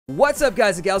What's up,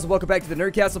 guys and gals, and welcome back to the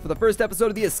Nerd Castle for the first episode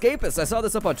of The Escapists. I saw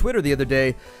this up on Twitter the other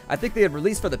day. I think they had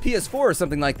released for the PS4 or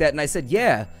something like that, and I said,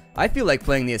 yeah, I feel like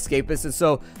playing The Escapists, and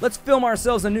so let's film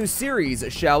ourselves a new series,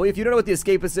 shall we? If you don't know what The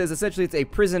Escapists is, essentially it's a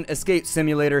prison escape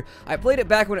simulator. I played it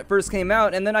back when it first came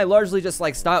out, and then I largely just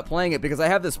stopped playing it because I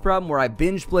have this problem where I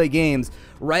binge play games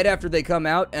right after they come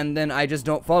out, and then I just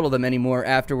don't follow them anymore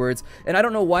afterwards. And I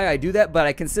don't know why I do that, but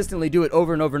I consistently do it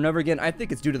over and over and over again. I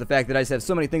think it's due to the fact that I just have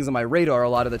so many things on my radar a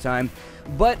lot of the time.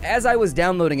 But as I was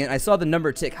downloading it, I saw the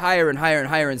number tick higher and higher and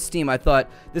higher in Steam. I thought,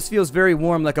 this feels very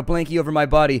warm, like a blankie over my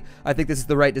body. I think this is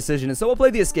the right decision. And so we'll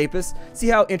play The Escapists, see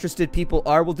how interested people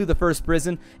are. We'll do the first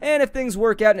prison, and if things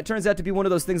work out and it turns out to be one of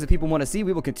those things that people want to see,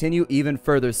 we will continue even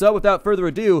further. So without further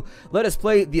ado, let us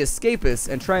play The Escapists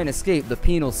and try and escape the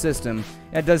penal system.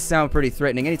 That does sound pretty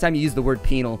threatening. Anytime you use the word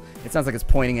penal, it sounds like it's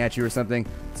pointing at you or something.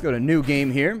 Let's go to new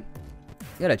game here.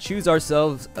 We gotta choose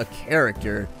ourselves a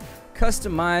character.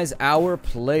 Customize our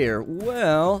player.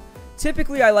 Well,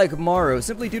 typically I like Maru,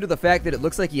 simply due to the fact that it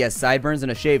looks like he has sideburns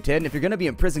and a shaved head, and if you're gonna be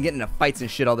in prison getting into fights and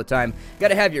shit all the time, you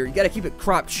gotta keep it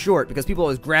cropped short, because people are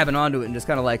always grabbing onto it and just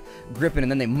kind of like gripping,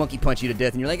 and then they monkey punch you to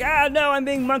death, and you're like, ah, no, I'm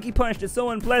being monkey punched, it's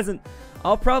so unpleasant.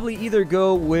 I'll probably either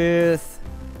go with...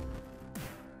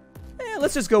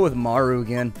 let's just go with Maru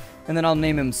again, and then I'll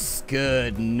name him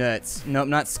Scudnutts. Nope,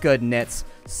 not Scudnutts.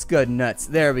 Scudnutts.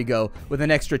 There we go. With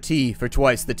an extra T for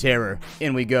twice the terror.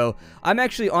 In we go. I'm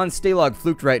actually on Stalag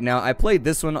Fluked right now. I played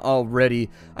this one already.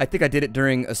 I think I did it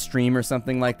during a stream or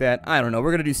something like that. I don't know. We're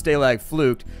going to do Stalag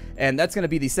Fluked, and that's going to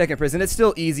be the second prison. It's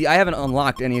still easy. I haven't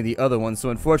unlocked any of the other ones,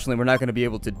 so unfortunately we're not going to be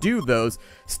able to do those.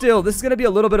 Still, this is going to be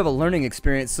a little bit of a learning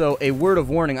experience, so a word of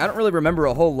warning. I don't really remember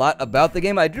a whole lot about the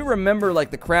game. I do remember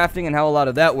like the crafting and how a lot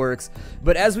of that works,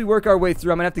 but as we work our way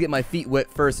through, I'm going to have to get my feet wet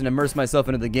first and immerse myself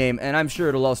into the game, and I'm sure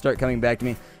it'll all start coming back to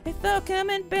me. It's all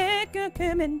coming back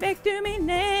to me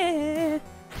now.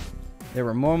 There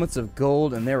were moments of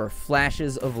gold and there were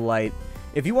flashes of light.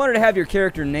 If you wanted to have your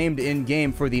character named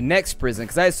in-game for the next prison,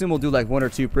 because I assume we'll do like 1 or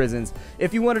 2 prisons,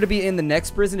 if you wanted to be in the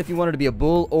next prison, if you wanted to be a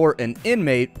bull or an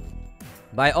inmate,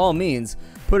 by all means,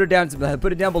 put it down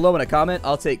below in a comment.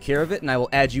 I'll take care of it, and I will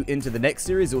add you into the next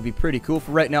series. It will be pretty cool.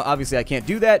 For right now, obviously, I can't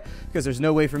do that because there's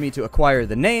no way for me to acquire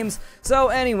the names. So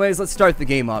anyways, let's start the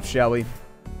game off, shall we?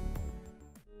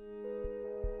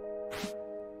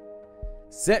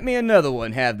 Sent me another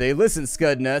one, have they? Listen,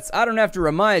 Scudnutts, I don't have to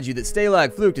remind you that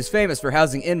Stalag Fluked is famous for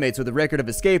housing inmates with a record of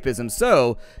escapism,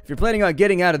 so if you're planning on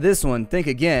getting out of this one, think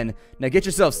again. Now get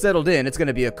yourself settled in. It's going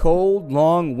to be a cold,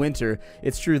 long winter.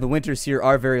 It's true, the winters here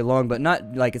are very long, but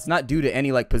it's not due to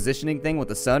any positioning thing with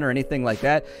the sun or anything like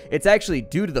that. It's actually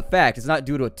due to the fact, it's not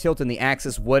due to a tilt in the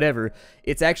axis, whatever.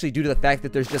 It's actually due to the fact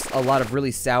that there's just a lot of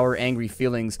really sour, angry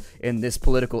feelings in this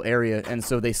political area, and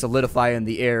so they solidify in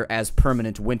the air as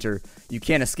permanent winter. You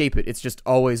can't escape it. It's just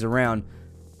always around.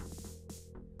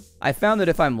 I found that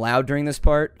if I'm loud during this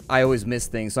part, I always miss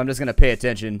things, so I'm just going to pay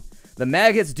attention. The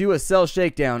maggots due a cell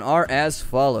shakedown are as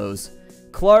follows.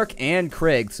 Clark and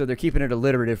Craig, so they're keeping it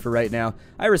alliterative for right now.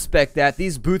 I respect that.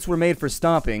 These boots were made for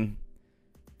stomping.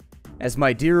 As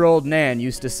my dear old Nan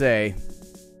used to say,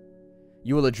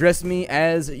 you will address me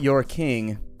as your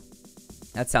king.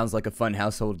 That sounds like a fun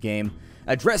household game.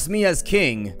 Address me as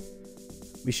king.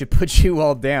 We should put you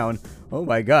all down. Oh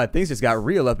my god, things just got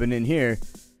real up and in here.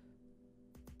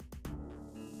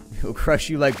 He'll crush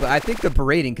you like... I think the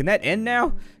berating, can that end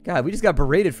now? God, we just got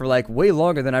berated for way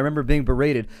longer than I remember being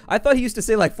berated. I thought he used to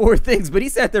say 4 things, but he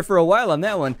sat there for a while on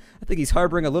that one. I think he's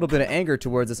harboring a little bit of anger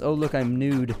towards us. Oh, look, I'm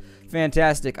nude.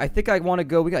 Fantastic. I think I want to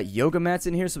go... We got yoga mats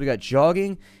in here, so we got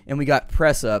jogging, and we got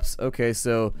press-ups. Okay,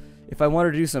 so... if I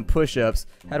wanted to do some push-ups,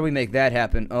 how do we make that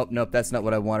happen? Oh, nope, that's not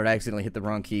what I wanted. I accidentally hit the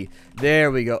wrong key.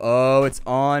 There we go. Oh, it's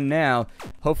on now.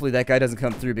 Hopefully that guy doesn't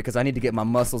come through because I need to get my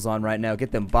muscles on right now.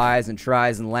 Get them bis and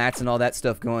tris and lats and all that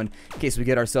stuff going in case we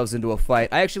get ourselves into a fight.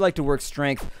 I actually like to work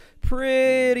strength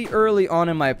pretty early on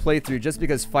in my playthrough just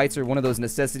because fights are one of those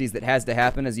necessities that has to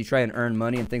happen as you try and earn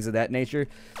money and things of that nature.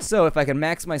 So if I can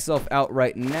max myself out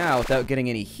right now without getting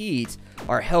any heat,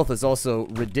 our health is also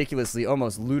ridiculously,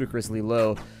 almost ludicrously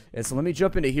low. And so let me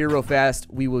jump into here real fast.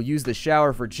 We will use the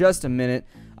shower for just a minute.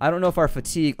 I don't know if our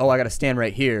fatigue... oh, I gotta stand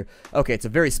right here. Okay, it's a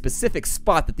very specific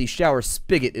spot that the shower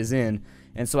spigot is in.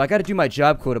 And so I gotta do my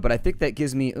job quota, but I think that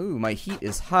gives me... ooh, my heat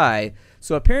is high.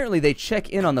 So apparently they check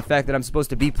in on the fact that I'm supposed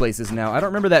to be places now. I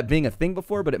don't remember that being a thing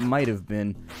before, but it might have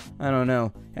been. I don't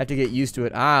know. Have to get used to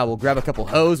it. Ah, we'll grab a couple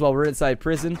hose while we're inside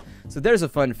prison. So there's a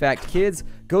fun fact, kids.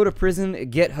 Go to prison,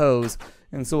 get hose.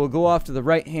 And so we'll go off to the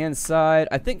right-hand side.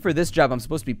 I think for this job, I'm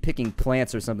supposed to be picking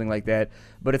plants or something like that,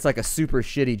 but it's like a super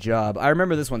shitty job. I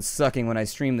remember this one sucking when I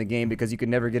streamed the game because you could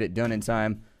never get it done in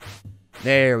time.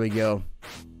 There we go.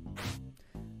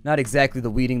 Not exactly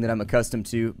the weeding that I'm accustomed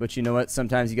to, but you know what?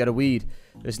 Sometimes you gotta weed.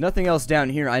 There's nothing else down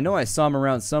here. I know I saw him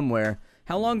around somewhere.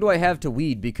 How long do I have to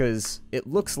weed? Because it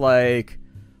looks like...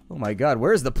 Oh my god,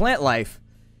 where's the plant life?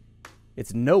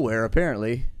 It's nowhere,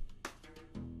 apparently.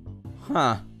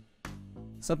 Huh.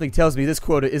 Something tells me this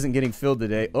quota isn't getting filled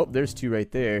today. Oh, there's 2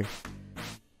 right there.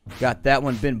 Got that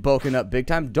one been bulking up big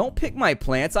time. Don't pick my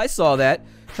plants. I saw that.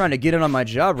 Trying to get in on my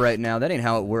job right now. That ain't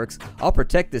how it works. I'll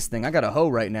protect this thing. I got a hoe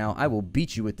right now. I will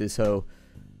beat you with this hoe.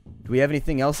 Do we have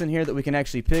anything else in here that we can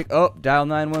actually pick? Oh, dial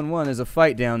 911. There's a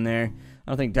fight down there.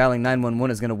 I don't think dialing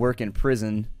 911 is going to work in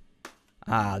prison.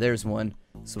 Ah, there's one.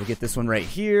 So we'll get this one right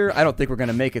here. I don't think we're going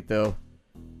to make it, though.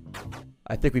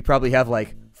 I think we probably have,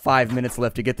 like, 5 minutes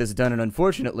left to get this done, and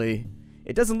unfortunately,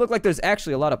 it doesn't look like there's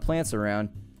actually a lot of plants around.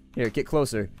 Here, get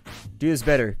closer. Do this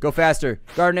better. Go faster.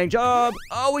 Gardening job.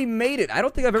 Oh, we made it. I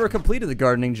don't think I've ever completed the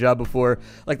gardening job before.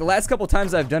 Like, the last couple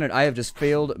times I've done it, I have just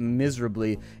failed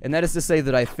miserably. And that is to say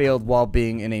that I failed while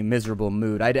being in a miserable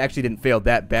mood. I actually didn't fail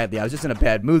that badly. I was just in a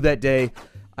bad mood that day.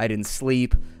 I didn't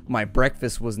sleep. My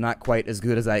breakfast was not quite as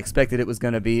good as I expected it was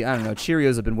going to be. I don't know.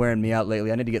 Cheerios have been wearing me out lately.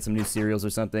 I need to get some new cereals or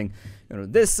something. You know,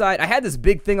 this side, I had this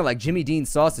big thing of like Jimmy Dean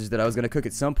sausage that I was going to cook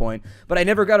at some point, but I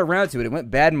never got around to it. It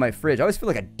went bad in my fridge. I always feel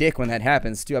like a dick when that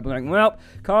happens too. I've been like, well,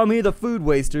 call me the food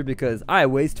waster because I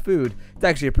waste food. It's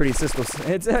actually a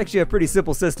pretty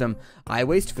simple system. I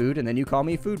waste food and then you call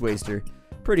me food waster.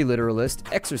 Pretty literalist.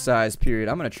 Exercise period.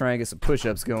 I'm going to try and get some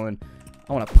push-ups going.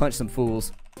 I want to punch some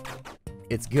fools.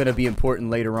 It's going to be important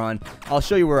later on. I'll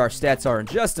show you where our stats are in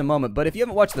just a moment, but if you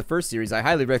haven't watched the first series, I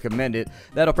highly recommend it.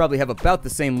 That'll probably have about the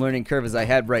same learning curve as I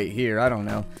had right here. I don't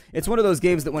know. It's one of those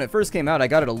games that when it first came out, I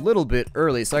got it a little bit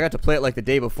early, so I got to play it like the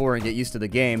day before and get used to the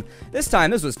game. This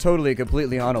time, this was totally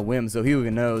completely on a whim, so who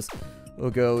even knows.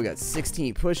 We'll go. We got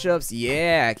 16 push-ups.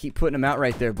 Yeah, keep putting them out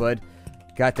right there, bud.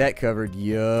 Got that covered.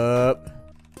 Yup.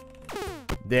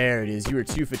 There it is. You were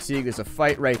too fatigued. There's a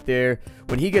fight right there.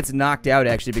 When he gets knocked out,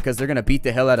 actually, because they're going to beat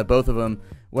the hell out of both of them,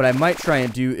 what I might try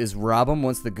and do is rob him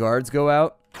once the guards go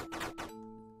out.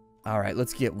 Alright,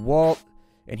 let's get Walt.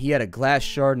 And he had a glass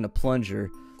shard and a plunger.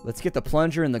 Let's get the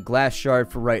plunger and the glass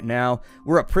shard for right now.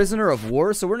 We're a prisoner of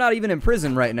war, so we're not even in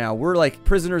prison right now. We're like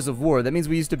prisoners of war. That means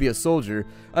we used to be a soldier.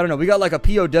 I don't know. We got like a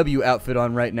POW outfit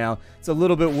on right now. It's a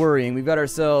little bit worrying. We've got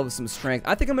ourselves some strength.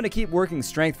 I think I'm going to keep working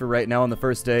strength for right now on the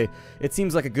first day. It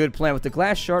seems like a good plan. With the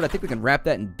glass shard, I think we can wrap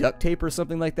that in duct tape or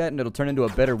something like that, and it'll turn into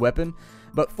a better weapon.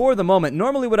 But for the moment,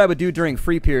 normally what I would do during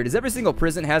free period is every single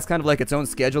prison has kind of like its own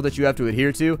schedule that you have to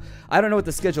adhere to. I don't know what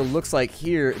the schedule looks like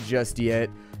here just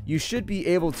yet. You should be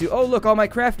able to... Oh, look, all my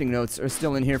crafting notes are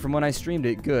still in here from when I streamed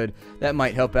it. Good. That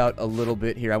might help out a little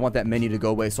bit here. I want that menu to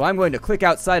go away. So I'm going to click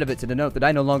outside of it to denote that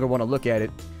I no longer want to look at it.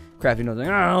 Crafting notes. Like,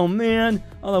 oh, man.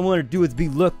 All I wanted to do is be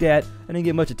looked at. I didn't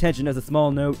get much attention as a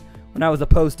small note. When I was a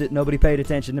post-it, nobody paid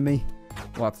attention to me.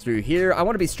 Walk through here. I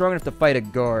want to be strong enough to fight a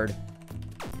guard.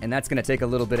 And that's going to take a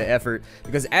little bit of effort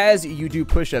because as you do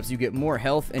push-ups, you get more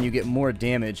health and you get more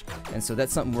damage. And so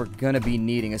that's something we're going to be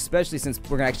needing, especially since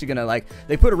we're actually going to, like,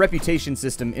 they put a reputation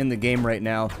system in the game right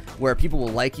now where people will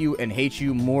like you and hate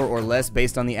you more or less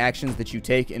based on the actions that you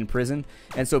take in prison.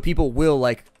 And so people will,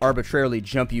 like, arbitrarily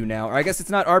jump you now. Or I guess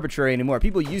it's not arbitrary anymore.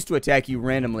 People used to attack you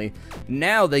randomly.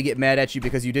 Now they get mad at you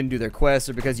because you didn't do their quests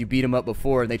or because you beat them up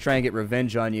before and they try and get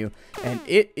revenge on you. And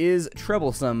it is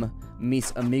troublesome,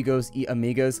 mis amigos y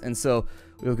amigas. And so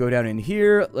we'll go down in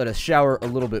here, let us shower a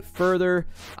little bit further.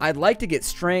 I'd like to get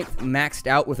strength maxed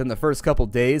out within the first couple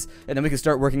days, and then we can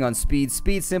start working on speed.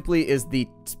 Speed simply is the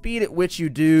speed at which you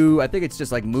do, I think it's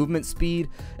just like movement speed,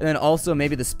 and then also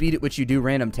maybe the speed at which you do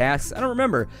random tasks. I don't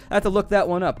remember. I have to look that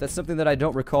one up. That's something that I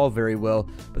don't recall very well.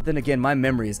 But then again, my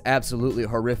memory is absolutely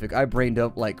horrific. I brained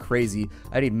up like crazy.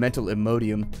 I need mental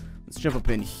Imodium. Let's jump up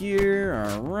in here.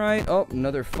 Alright. Oh,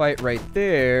 another fight right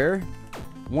there.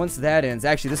 Once that ends,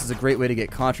 actually, this is a great way to get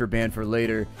contraband for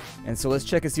later. And so let's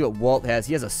check and see what Walt has.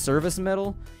 He has a service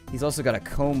medal. He's also got a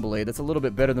comb blade. That's a little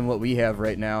bit better than what we have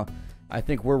right now. I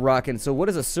think we're rocking. So what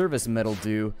does a service medal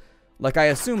do? Like, I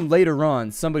assume later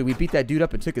on, we beat that dude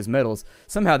up and took his medals.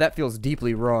 Somehow that feels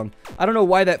deeply wrong. I don't know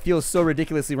why that feels so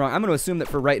ridiculously wrong. I'm going to assume that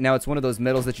for right now, it's one of those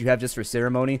medals that you have just for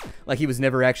ceremony. Like he was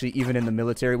never actually even in the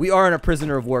military. We are in a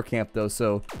prisoner of war camp, though,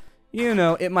 so... You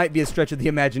know, it might be a stretch of the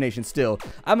imagination still.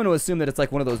 I'm going to assume that it's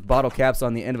like one of those bottle caps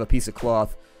on the end of a piece of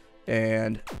cloth.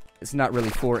 And it's not really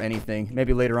for anything.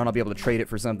 Maybe later on I'll be able to trade it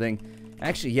for something.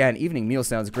 Actually, yeah, an evening meal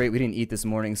sounds great. We didn't eat this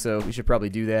morning, so we should probably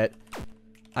do that.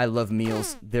 I love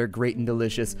meals. They're great and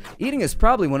delicious. Eating is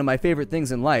probably one of my favorite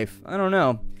things in life. I don't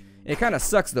know. It kind of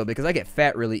sucks, though, because I get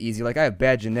fat really easy. Like, I have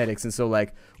bad genetics, and so,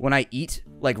 like, when I eat,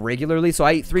 like, regularly, so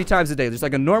I eat 3 times a day. There's,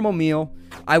 like, a normal meal.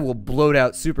 I will bloat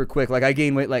out super quick. Like, I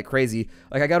gain weight like crazy.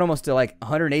 Like, I got almost to, like,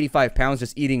 185 pounds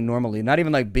just eating normally. Not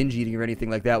even, like, binge eating or anything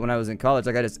like that when I was in college.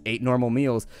 Like, I just ate normal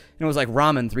meals. And it was, like,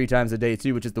 ramen 3 times a day,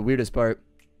 too, which is the weirdest part.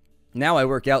 Now I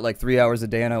work out, like, 3 hours a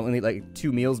day, and I only eat, like,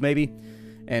 2 meals, maybe.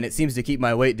 And it seems to keep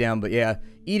my weight down. But, yeah,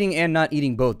 eating and not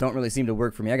eating both don't really seem to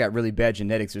work for me. I got really bad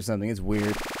genetics or something. It's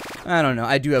weird. I don't know.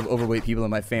 I do have overweight people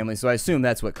in my family, so I assume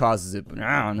that's what causes it, but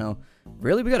I don't know.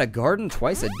 Really? We got a garden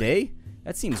twice a day?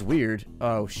 That seems weird.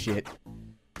 Oh, shit.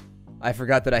 I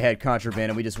forgot that I had contraband,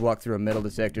 and we just walked through a metal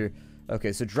detector.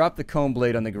 Okay, so drop the comb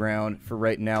blade on the ground for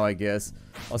right now, I guess.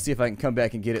 I'll see if I can come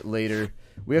back and get it later.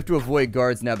 We have to avoid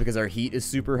guards now because our heat is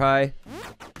super high.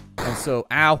 And so,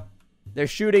 ow. They're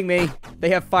shooting me. They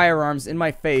have firearms in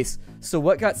my face. So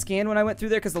what got scanned when I went through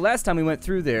there? Because the last time we went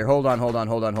through there... Hold on.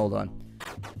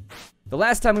 The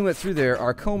last time we went through there,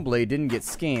 our comb blade didn't get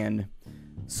scanned.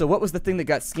 So what was the thing that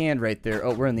got scanned right there?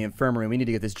 Oh, we're in the infirmary. We need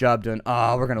to get this job done.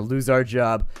 Ah, we're going to lose our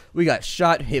job. We got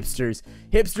shot hipsters.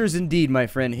 Hipsters indeed, my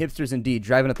friend. Hipsters indeed.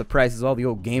 Driving up the prices, all the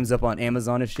old games up on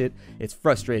Amazon and shit. It's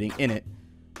frustrating, innit?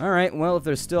 Alright, well, if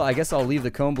there's still... I guess I'll leave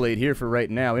the comb blade here for right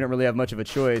now. We don't really have much of a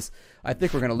choice. I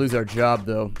think we're going to lose our job,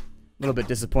 though. A little bit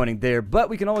disappointing there. But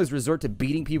we can always resort to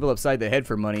beating people upside the head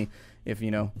for money if,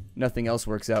 you know, nothing else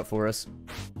works out for us.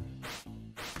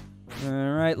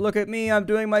 Alright, look at me. I'm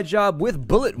doing my job with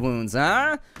bullet wounds,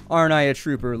 huh? Aren't I a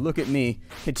trooper? Look at me.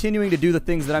 Continuing to do the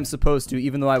things that I'm supposed to,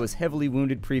 even though I was heavily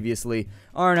wounded previously.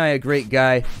 Aren't I a great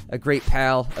guy? A great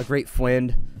pal? A great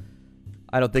friend?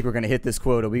 I don't think we're going to hit this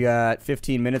quota. We got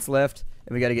 15 minutes left,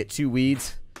 and we got to get 2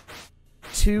 weeds.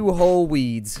 2 whole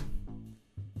weeds.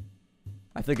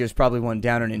 I think there's probably one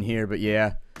down and in here, but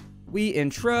yeah. We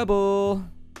in trouble.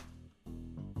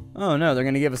 Oh, no, they're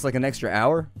going to give us like an extra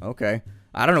hour? Okay.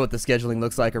 I don't know what the scheduling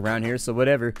looks like around here, so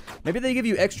whatever. Maybe they give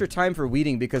you extra time for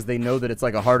weeding because they know that it's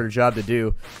like a harder job to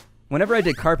do. Whenever I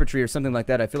did carpentry or something like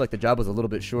that, I feel like the job was a little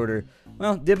bit shorter.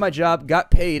 Well, did my job,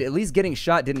 got paid. At least getting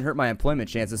shot didn't hurt my employment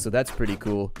chances, so that's pretty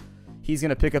cool. He's going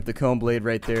to pick up the comb blade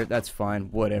right there. That's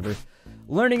fine. Whatever.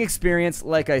 Learning experience,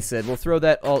 like I said. We'll throw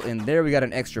that all in there. We got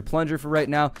an extra plunger for right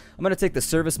now. I'm going to take the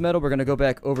service metal. We're going to go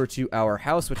back over to our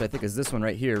house, which I think is this one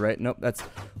right here, right? Nope, that's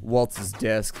Waltz's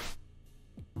desk.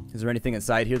 Is there anything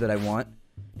inside here that I want?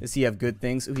 Does he have good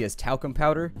things? Ooh, he has talcum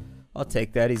powder. I'll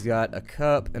take that. He's got a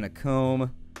cup and a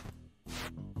comb.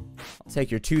 I'll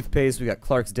take your toothpaste. We got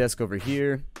Clark's desk over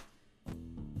here.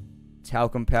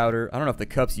 Talcum powder. I don't know if the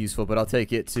cup's useful, but I'll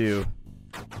take it too.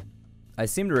 I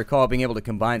seem to recall being able to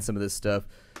combine some of this stuff.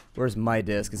 Where's my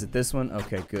desk? Is it this one?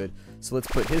 Okay, good. So let's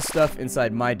put his stuff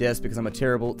inside my desk because I'm a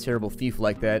terrible, terrible thief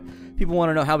like that. People want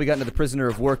to know how we got into the prisoner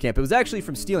of war camp. It was actually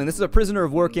from stealing. This is a prisoner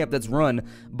of war camp that's run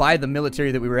by the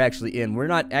military that we were actually in. We're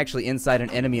not actually inside an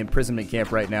enemy imprisonment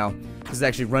camp right now. This is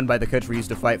actually run by the country we used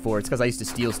to fight for. It's because I used to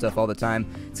steal stuff all the time.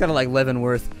 It's kind of like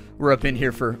Leavenworth. We're up in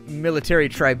here for military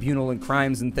tribunal and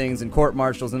crimes and things and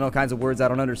court-martials and all kinds of words I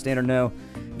don't understand or know.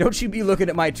 Don't you be looking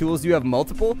at my tools. Do you have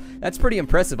multiple? That's pretty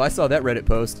impressive. I saw that Reddit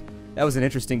post. That was an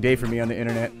interesting day for me on the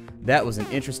internet. That was an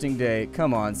interesting day.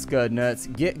 Come on,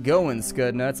 Scudnutts. Get going,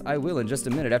 Scudnutts. I will in just a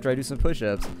minute after I do some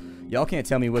push-ups. Y'all can't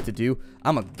tell me what to do.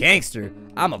 I'm a gangster.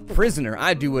 I'm a prisoner.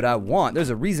 I do what I want. There's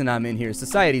a reason I'm in here.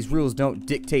 Society's rules don't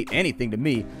dictate anything to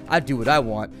me. I do what I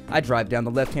want. I drive down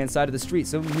the left-hand side of the street,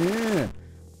 so yeah.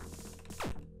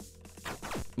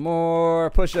 More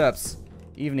push-ups.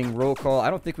 Evening roll call. I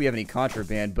don't think we have any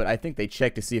contraband, but I think they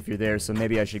check to see if you're there, so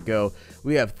maybe I should go.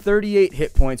 We have 38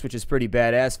 hit points, which is pretty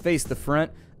badass. Face the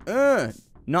front.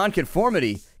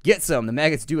 Nonconformity. Get some. The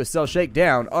maggots do a cell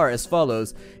shakedown are as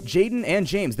follows. Jaden and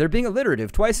James. They're being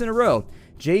alliterative twice in a row.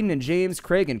 Jaden and James,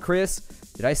 Craig and Chris.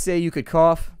 Did I say you could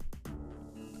cough?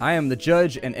 I am the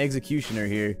judge and executioner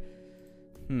here.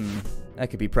 That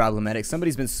could be problematic.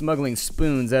 Somebody's been smuggling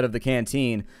spoons out of the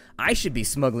canteen. I should be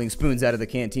smuggling spoons out of the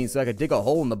canteen so I could dig a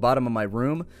hole in the bottom of my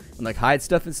room and like hide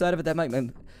stuff inside of it. That might, I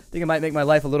think it might make my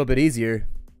life a little bit easier.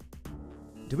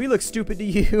 Do we look stupid to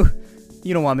you?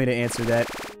 You don't want me to answer that.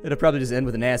 It'll probably just end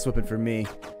with an ass whooping for me.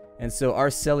 And so our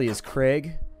celly is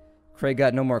Craig. Craig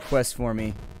got no more quests for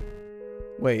me.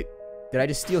 Wait, did I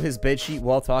just steal his bedsheet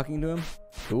while talking to him?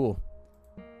 Cool.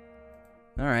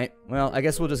 Alright, well, I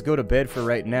guess we'll just go to bed for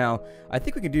right now. I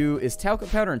think we can do, is talcum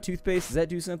powder and toothpaste, does that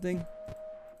do something?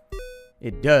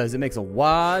 It does. It makes a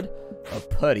wad of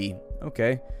putty.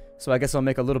 Okay, so I guess I'll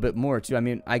make a little bit more too. I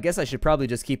mean, I guess I should probably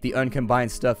just keep the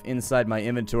uncombined stuff inside my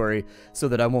inventory so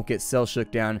that I won't get cell shook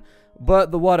down.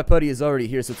 But the wad of putty is already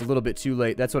here, so it's a little bit too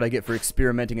late. That's what I get for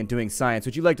experimenting and doing science.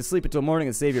 Would you like to sleep until morning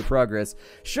and save your progress?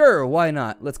 Sure, why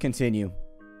not? Let's continue.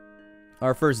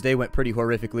 Our first day went pretty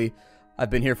horrifically. I've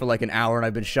been here for like an hour and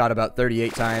I've been shot about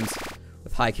 38 times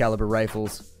with high caliber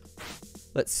rifles.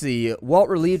 Let's see. Walt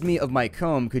relieved me of my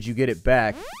comb. Could you get it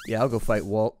back? Yeah, I'll go fight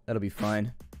Walt. That'll be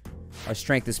fine. Our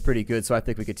strength is pretty good, so I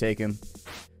think we could take him.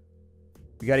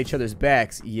 We got each other's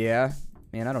backs. Yeah.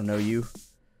 Man, I don't know you.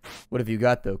 What have you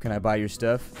got, though? Can I buy your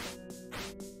stuff?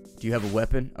 Do you have a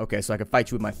weapon? Okay, so I can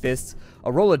fight you with my fists.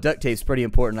 A roll of duct tape's pretty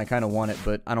important. I kind of want it,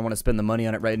 but I don't want to spend the money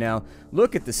on it right now.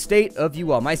 Look at the state of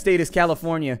you all. My state is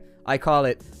California. I call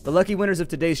it. The lucky winners of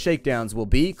today's shakedowns will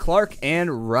be Clark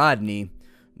and Rodney.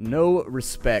 No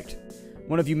respect.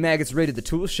 One of you maggots raided the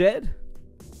tool shed?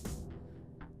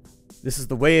 This is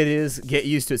the way it is. Get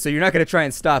used to it. So you're not going to try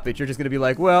and stop it. You're just going to be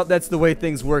like, well, that's the way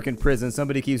things work in prison.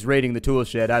 Somebody keeps raiding the tool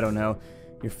shed. I don't know.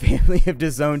 Your family have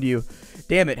disowned you.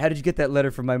 Damn it. How did you get that letter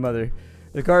from my mother?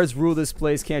 The guards rule this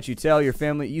place. Can't you tell? Your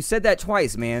family... You said that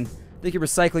twice, man. I think you're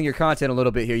recycling your content a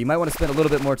little bit here. You might want to spend a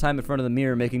little bit more time in front of the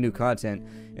mirror making new content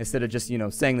instead of just, you know,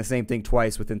 saying the same thing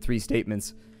twice within 3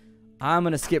 statements. I'm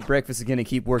going to skip breakfast again and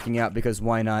keep working out because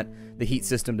why not? The heat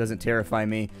system doesn't terrify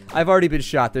me. I've already been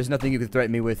shot. There's nothing you can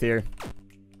threaten me with here.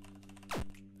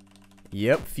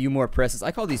 Yep, few more presses.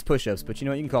 I call these push-ups, but you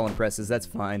know what? You can call them presses. That's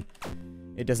fine.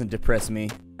 It doesn't depress me,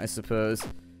 I suppose.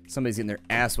 Somebody's getting their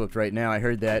ass whooped right now. I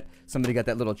heard that. Somebody got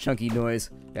that little chunky noise.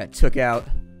 Got took out.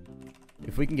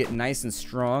 If we can get nice and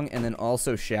strong and then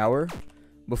also shower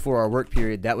before our work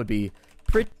period, that would be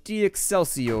pretty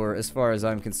excelsior as far as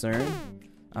I'm concerned.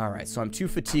 Alright, so I'm 2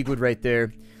 fatigue wood right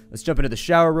there. Let's jump into the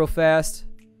shower real fast.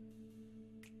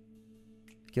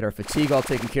 Get our fatigue all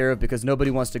taken care of because nobody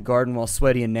wants to garden while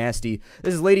sweaty and nasty.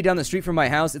 There's a lady down the street from my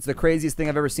house. It's the craziest thing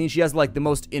I've ever seen. She has like the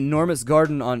most enormous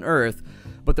garden on earth.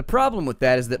 But the problem with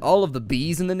that is that all of the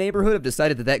bees in the neighborhood have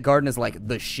decided that that garden is like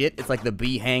the shit. It's like the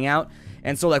bee hangout.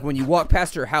 And so like when you walk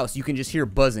past her house, you can just hear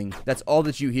buzzing. That's all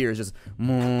that you hear is just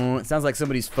it sounds like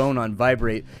somebody's phone on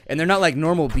vibrate. And they're not like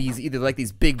normal bees either. They're like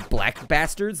these big black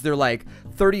bastards. They're like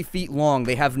 30 feet long.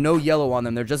 They have no yellow on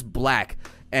them. They're just black.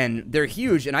 And they're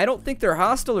huge, and I don't think they're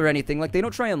hostile or anything. Like, they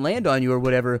don't try and land on you or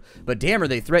whatever, but damn are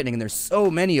they threatening, and there's so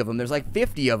many of them. There's like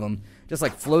 50 of them, just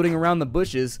like floating around the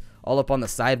bushes, all up on the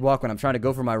sidewalk when I'm trying to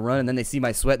go for my run, and then they see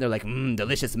my sweat, and they're like,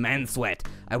 delicious man sweat.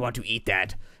 I want to eat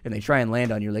that. And they try and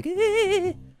land on you, like,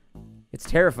 eh. It's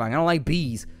terrifying. I don't like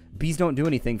bees. Bees don't do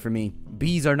anything for me.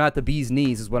 Bees are not the bee's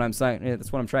knees, is what I'm saying. Yeah,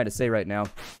 that's what I'm trying to say right now.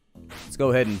 Let's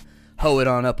go ahead and hoe it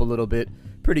on up a little bit.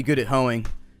 Pretty good at hoeing.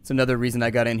 It's another reason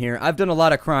I got in here. I've done a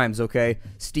lot of crimes, okay?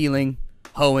 Stealing,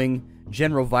 hoeing,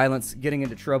 general violence, getting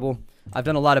into trouble. I've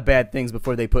done a lot of bad things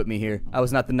before they put me here. I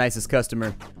was not the nicest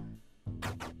customer.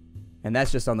 And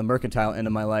that's just on the mercantile end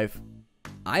of my life.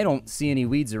 I don't see any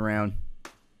weeds around.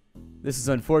 This is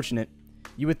unfortunate.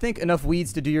 You would think enough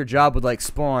weeds to do your job would like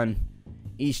spawn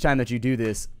each time that you do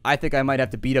this. I think I might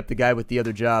have to beat up the guy with the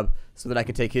other job so that I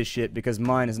can take his shit because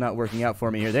mine is not working out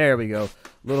for me here. There we go. A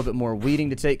little bit more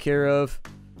weeding to take care of.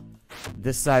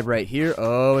 This side right here.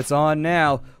 Oh, it's on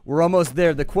now. We're almost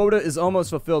there. The quota is almost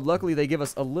fulfilled. Luckily, they give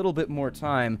us a little bit more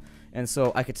time. And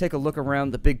so I could take a look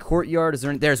around the big courtyard. Is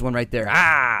there? There's one right there.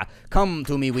 Ah! Come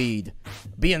to me, weed.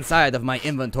 Be inside of my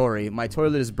inventory. My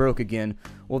toilet is broke again.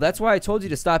 Well, that's why I told you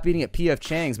to stop eating at P.F.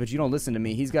 Chang's, but you don't listen to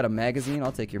me. He's got a magazine.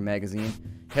 I'll take your magazine.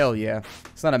 Hell yeah.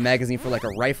 It's not a magazine for like a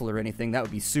rifle or anything. That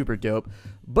would be super dope.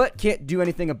 But can't do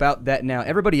anything about that now.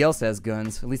 Everybody else has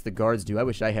guns. At least the guards do. I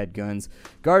wish I had guns.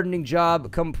 Gardening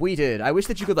job completed. I wish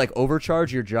that you could like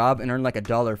overcharge your job and earn like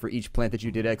 $1 for each plant that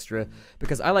you did extra,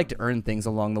 because I like to earn things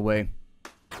along the way.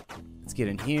 Let's get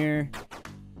in here.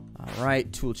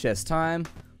 Alright, tool chest time.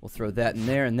 We'll throw that in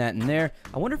there and that in there.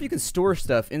 I wonder if you can store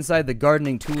stuff inside the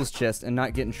gardening tools chest and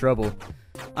not get in trouble.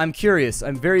 I'm curious.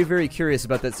 I'm very, very curious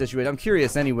about that situation. I'm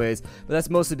curious anyways, but that's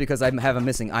mostly because I have a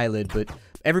missing eyelid, but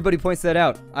everybody points that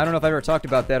out. I don't know if I ever talked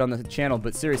about that on the channel,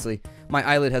 but seriously, my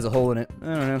eyelid has a hole in it. I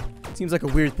don't know. It seems like a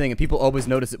weird thing, and people always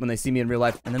notice it when they see me in real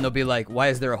life, and then they'll be like, why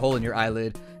is there a hole in your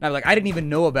eyelid? And I'm like, I didn't even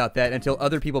know about that until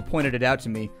other people pointed it out to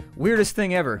me. Weirdest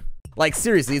thing ever. Like,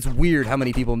 seriously, it's weird how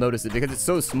many people notice it because it's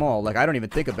so small. Like, I don't even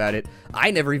think about it.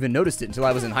 I never even noticed it until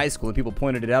I was in high school and people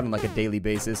pointed it out on, like, a daily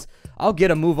basis. I'll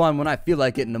get a move on when I feel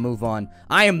like getting a move on.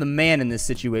 I am the man in this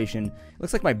situation. It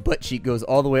looks like my butt cheek goes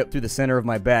all the way up through the center of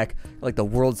my back, like the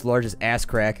world's largest ass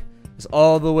crack. Just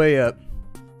all the way up.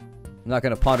 I'm not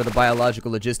going to ponder the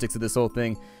biological logistics of this whole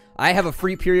thing. I have a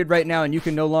free period right now and you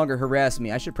can no longer harass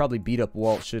me. I should probably beat up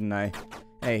Walt, shouldn't I?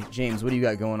 Hey, James, what do you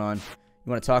got going on? You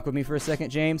want to talk with me for a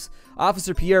second, James?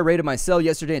 Officer Pierre raided my cell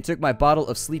yesterday and took my bottle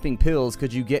of sleeping pills.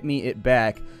 Could you get me it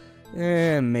back?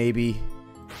 Maybe.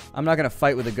 I'm not going to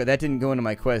fight with a gun. That didn't go into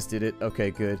my quest, did it?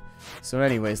 Okay, good. So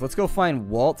anyways, let's go find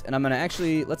Walt. And I'm going to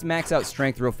actually, let's max out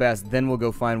strength real fast. Then we'll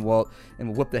go find Walt. And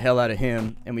we'll whoop the hell out of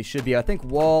him. And we should be, I think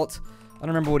Walt, I don't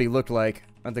remember what he looked like.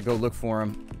 I have to go look for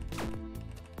him.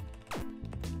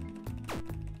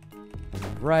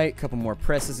 Right, couple more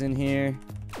presses in here.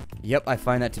 Yep, I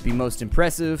find that to be most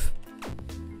impressive.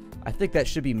 I think that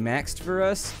should be maxed for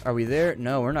us. Are we there?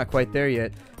 No, we're not quite there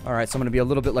yet. Alright, so I'm going to be a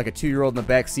little bit like a 2-year-old in the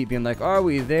back seat being like, are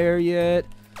we there yet?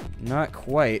 Not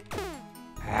quite.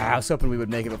 I was hoping we would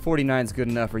make it, but 49 is good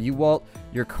enough. Are you Walt?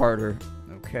 You're Carter.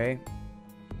 Okay.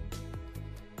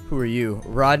 Who are you?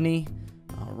 Rodney?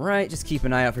 Alright, just keep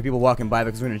an eye out for people walking by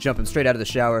because we're going to jump him straight out of the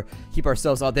shower. Keep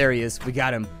ourselves... Oh, there he is. We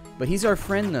got him. But he's our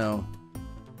friend, though.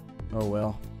 Oh,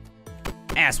 well.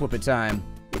 Ass whooping time.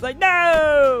 He's like,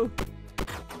 no!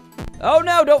 Oh,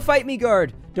 no, don't fight me,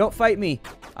 guard. Don't fight me.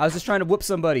 I was just trying to whoop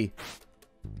somebody.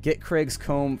 Get Craig's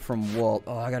comb from Walt.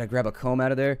 Oh, I got to grab a comb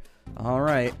out of there. All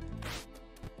right.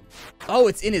 Oh,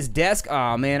 it's in his desk?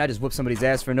 Oh, man, I just whooped somebody's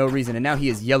ass for no reason, and now he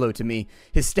is yellow to me.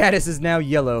 His status is now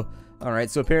yellow. All right,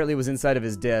 so apparently it was inside of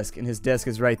his desk, and his desk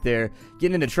is right there.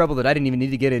 Getting into trouble that I didn't even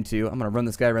need to get into. I'm going to run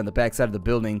this guy around the backside of the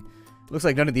building. Looks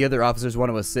like none of the other officers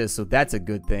want to assist, so that's a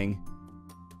good thing.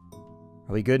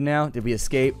 Are we good now? Did we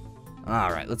escape?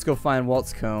 Alright, let's go find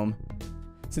Walt's comb.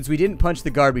 Since we didn't punch the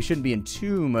guard, we shouldn't be in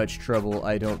too much trouble,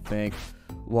 I don't think.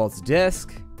 Walt's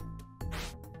desk.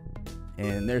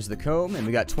 And there's the comb, and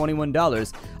we got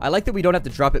 $21. I like that we don't have to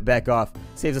drop it back off.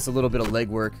 Saves us a little bit of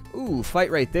legwork. Ooh, fight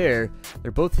right there.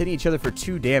 They're both hitting each other for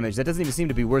 2 damage. That doesn't even seem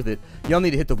to be worth it. Y'all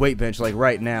need to hit the weight bench, like,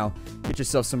 right now. Get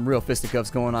yourself some real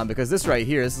fisticuffs going on, because this right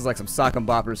here, this is like some sock and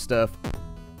bopper stuff.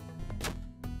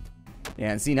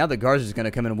 Yeah, and see, now the guards are just going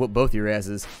to come in and whoop both your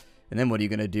asses. And then what are you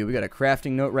going to do? We got a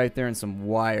crafting note right there and some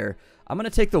wire. I'm going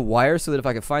to take the wire so that if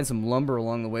I can find some lumber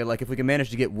along the way, like if we can manage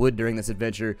to get wood during this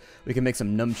adventure, we can make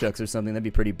some nunchucks or something. That'd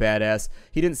be pretty badass.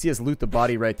 He didn't see us loot the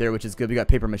body right there, which is good. We got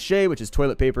paper mache, which is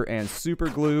toilet paper and super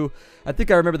glue. I think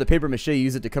I remember the paper mache,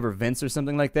 use it to cover vents or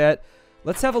something like that.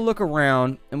 Let's have a look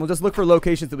around, and we'll just look for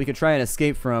locations that we can try and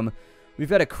escape from. We've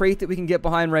got a crate that we can get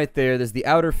behind right there. There's the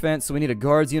outer fence, so we need a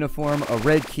guard's uniform, a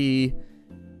red key.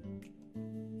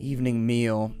 Evening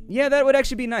meal. Yeah, that would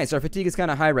actually be nice. Our fatigue is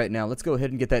kind of high right now. Let's go ahead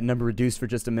and get that number reduced for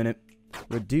just a minute.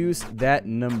 Reduce that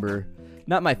number.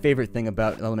 Not my favorite thing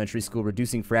about elementary school,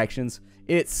 reducing fractions.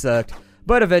 It sucked.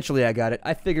 But eventually I got it.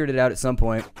 I figured it out at some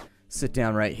point. Sit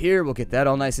down right here. We'll get that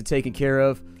all nice and taken care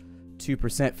of.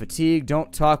 2% fatigue.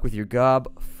 Don't talk with your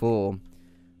gob full.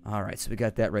 Alright, so we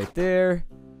got that right there.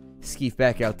 Skeef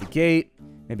back out the gate.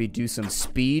 Maybe do some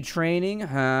speed training,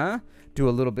 huh? Do a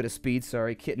little bit of speed,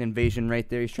 sorry. Kitten invasion right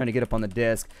there. He's trying to get up on the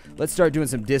desk. Let's start doing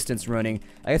some distance running.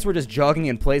 I guess we're just jogging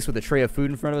in place with a tray of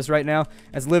food in front of us right now.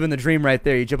 That's living the dream right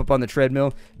there. You jump up on the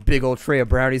treadmill, big old tray of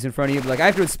brownies in front of you. Like, I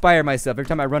have to inspire myself. Every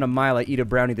time I run a mile, I eat a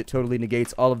brownie that totally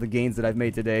negates all of the gains that I've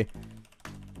made today.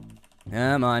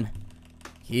 Come on.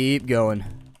 Keep going.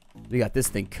 We got this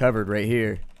thing covered right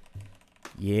here.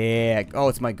 Yeah. Oh,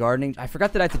 it's my gardening. I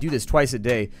forgot that I have to do this twice a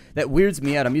day. That weirds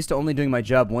me out. I'm used to only doing my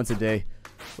job once a day.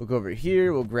 We'll go over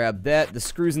here. We'll grab that. The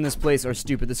screws in this place are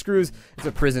stupid. The screws is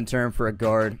a prison term for a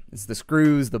guard. It's the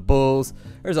screws, the bulls.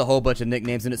 There's a whole bunch of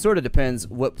nicknames, and it sort of depends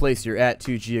what place you're at,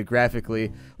 too,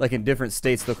 geographically. Like in different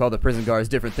states, they'll call the prison guards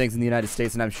different things in the United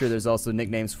States, and I'm sure there's also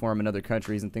nicknames for them in other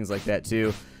countries and things like that,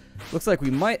 too. Looks like we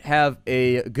might have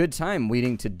a good time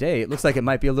weeding today. It looks like it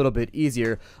might be a little bit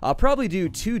easier. I'll probably do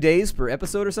 2 days per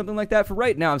episode or something like that. For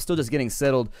right now, I'm still just getting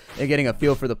settled and getting a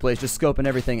feel for the place, just scoping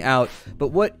everything out. But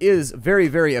what is very,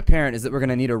 very apparent is that we're going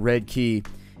to need a red key.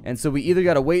 And so we either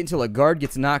got to wait until a guard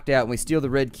gets knocked out and we steal the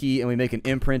red key and we make an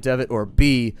imprint of it, or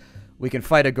B, we can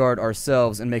fight a guard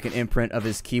ourselves and make an imprint of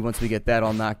his key once we get that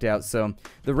all knocked out. So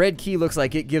the red key looks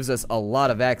like it gives us a lot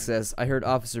of access. I heard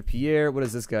Officer Pierre. What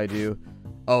does this guy do?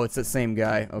 Oh, it's the same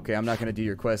guy. Okay, I'm not going to do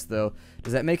your quest, though.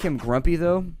 Does that make him grumpy,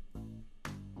 though?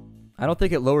 I don't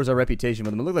think it lowers our reputation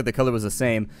with him. It looked like the color was the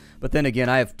same. But then again,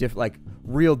 I have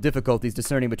real difficulties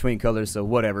discerning between colors, so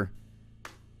whatever.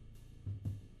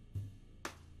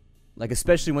 Like,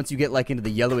 especially once you get, like, into the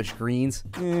yellowish greens.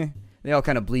 They all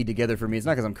kind of bleed together for me. It's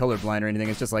not because I'm colorblind or anything.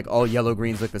 It's just like all yellow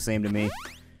greens look the same to me.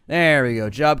 There we go.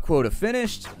 Job quota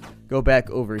finished. Go back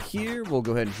over here. We'll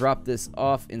go ahead and drop this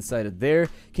off inside of there.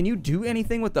 Can you do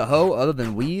anything with the hoe other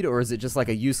than weed, or is it just like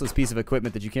a useless piece of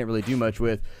equipment that you can't really do much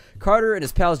with? Carter and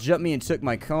his pals jumped me and took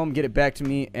my comb. Get it back to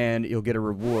me, and you'll get a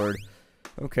reward.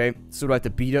 Okay, so do I have to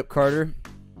beat up Carter?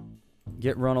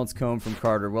 Get Ronald's comb from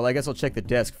Carter. Well, I guess I'll check the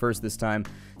desk first this time.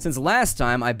 Since last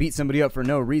time, I beat somebody up for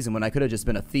no reason when I could have just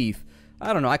been a thief.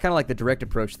 I don't know. I kind of like the direct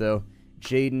approach, though.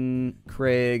 Jaden,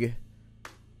 Craig...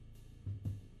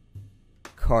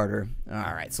 Carter.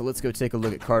 Alright, so let's go take a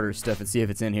look at Carter's stuff and see if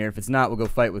it's in here. If it's not, we'll go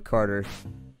fight with Carter.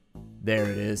 There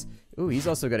it is. Ooh, he's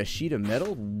also got a sheet of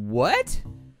metal. What?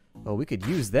 Oh, we could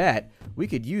use that. We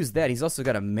could use that. He's also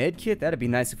got a med kit. That'd be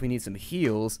nice if we need some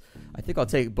heals. I think I'll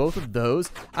take both of those.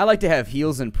 I like to have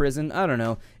heals in prison. I don't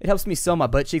know. It helps me sell my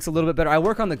butt cheeks a little bit better. I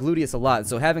work on the gluteus a lot,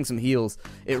 so having some heals,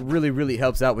 it really, really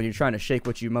helps out when you're trying to shake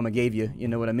what your mama gave you. You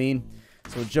know what I mean?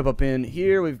 So we'll jump up in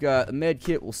here. We've got a med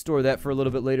kit. We'll store that for a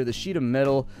little bit later. The sheet of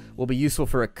metal will be useful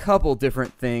for a couple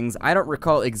different things. I don't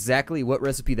recall exactly what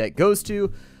recipe that goes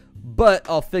to, but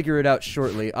I'll figure it out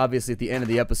shortly. Obviously, at the end of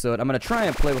the episode, I'm going to try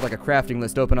and play with like a crafting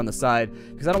list open on the side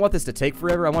because I don't want this to take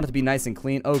forever. I want it to be nice and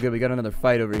clean. Oh, good. We got another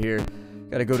fight over here.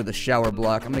 Got to go to the shower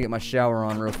block. I'm going to get my shower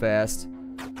on real fast.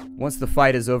 Once the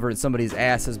fight is over and somebody's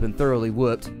ass has been thoroughly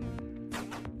whooped.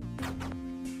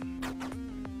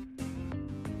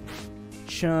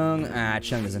 Chung.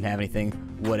 Chung doesn't have anything.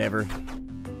 Whatever.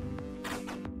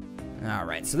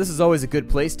 Alright, so this is always a good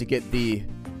place to get the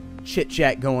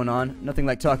chit-chat going on. Nothing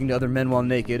like talking to other men while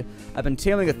naked. I've been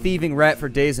tailing a thieving rat for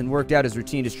days and worked out his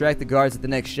routine. Distract the guards at the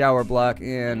next shower block.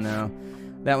 No.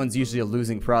 That one's usually a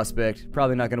losing prospect.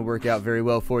 Probably not going to work out very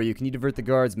well for you. Can you divert the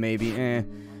guards? Maybe.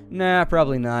 Nah,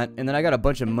 probably not. And then I got a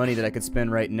bunch of money that I could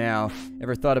spend right now.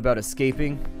 Ever thought about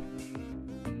escaping?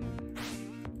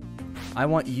 I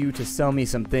want you to sell me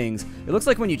some things. It looks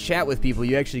like when you chat with people,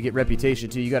 you actually get reputation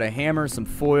too. You got a hammer, some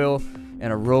foil,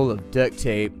 and a roll of duct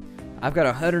tape. I've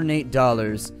got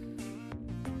 $108.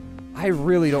 I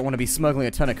really don't want to be smuggling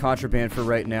a ton of contraband for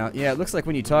right now. Yeah, it looks like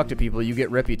when you talk to people, you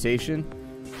get reputation.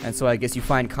 And so I guess you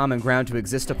find common ground to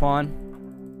exist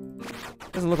upon.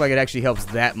 Doesn't look like it actually helps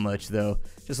that much, though.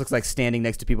 Just looks like standing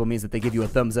next to people means that they give you a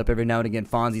thumbs up every now and again,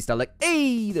 Fonzie style. Like,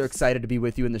 hey, they're excited to be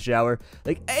with you in the shower.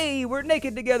 Like, hey, we're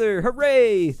naked together.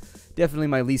 Hooray. Definitely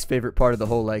my least favorite part of the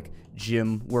whole, like,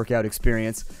 gym workout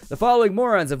experience. The following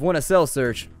morons have won a cell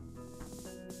search.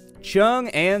 Chung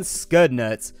and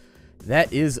Scudnutts.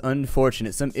 That is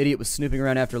unfortunate. Some idiot was snooping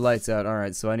around after lights out.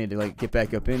 Alright, so I need to like get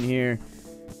back up in here.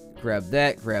 Grab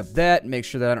that. Make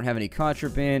sure that I don't have any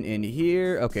contraband in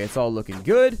here. Okay, it's all looking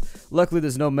good. Luckily,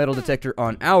 there's no metal detector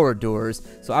on our doors,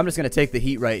 so I'm just going to take the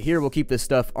heat right here. We'll keep this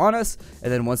stuff on us,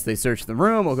 and then once they search the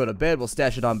room, we'll go to bed, we'll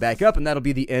stash it on back up, and that'll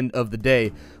be the end of the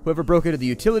day. Whoever broke into the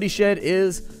utility shed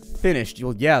is finished.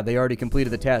 Well, yeah, they already completed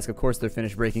the task. Of course they're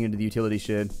finished breaking into the utility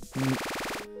shed.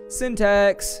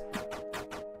 Syntax.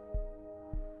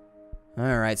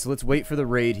 Alright, so let's wait for the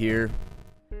raid here.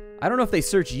 I don't know if they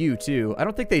search you, too. I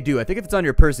don't think they do. I think if it's on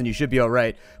your person, you should be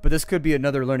alright. But this could be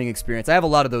another learning experience. I have a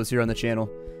lot of those here on the channel.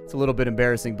 It's a little bit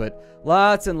embarrassing, but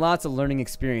lots and lots of learning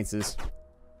experiences.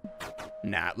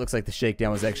 Nah, it looks like the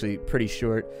shakedown was actually pretty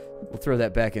short. We'll throw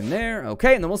that back in there.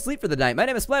 Okay, and then we'll sleep for the night. My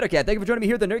name is Splattercat. Thank you for joining me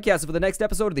here at the Nerdcast for the next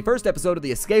episode of the first episode of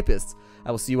The Escapists. I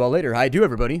will see you all later. Hi, do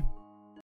everybody.